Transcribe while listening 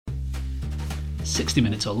60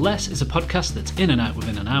 Minutes or Less is a podcast that's in and out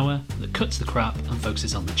within an hour, that cuts the crap and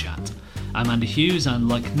focuses on the chat. I'm Andy Hughes, and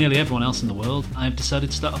like nearly everyone else in the world, I have decided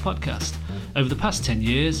to start a podcast. Over the past 10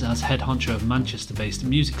 years, as head honcho of Manchester-based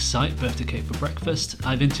music site Birthday Cake for Breakfast,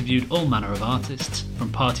 I've interviewed all manner of artists, from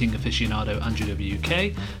partying aficionado Andrew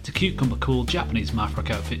WK to cucumber cool Japanese math rock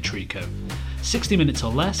outfit Trico. 60 Minutes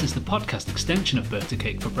or Less is the podcast extension of Birthday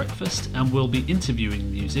Cake for Breakfast, and we'll be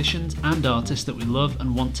interviewing musicians and artists that we love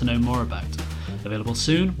and want to know more about. Available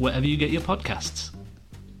soon wherever you get your podcasts.